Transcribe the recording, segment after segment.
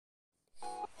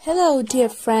Hello dear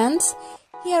friends,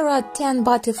 here are 10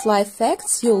 butterfly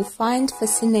facts you'll find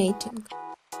fascinating.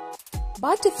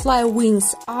 Butterfly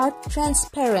wings are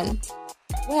transparent.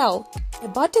 Well, a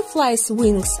butterfly's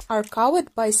wings are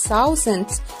covered by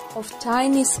thousands of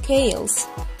tiny scales,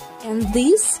 and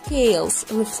these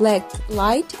scales reflect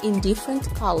light in different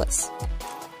colors.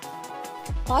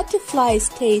 Butterflies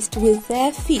taste with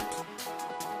their feet.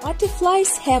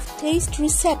 Butterflies have taste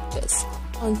receptors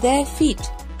on their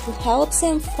feet to help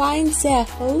them find their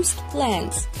host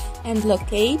plants and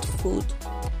locate food.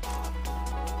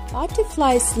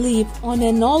 Butterflies live on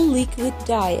an all-liquid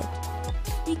diet.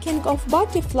 Speaking of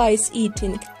butterflies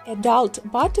eating, adult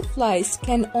butterflies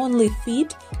can only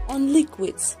feed on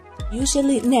liquids,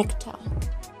 usually nectar.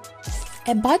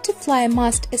 A butterfly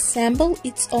must assemble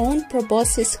its own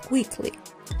proboscis quickly.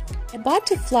 A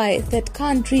butterfly that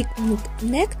can't drink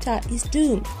nectar is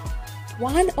doomed.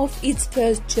 One of its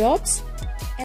first jobs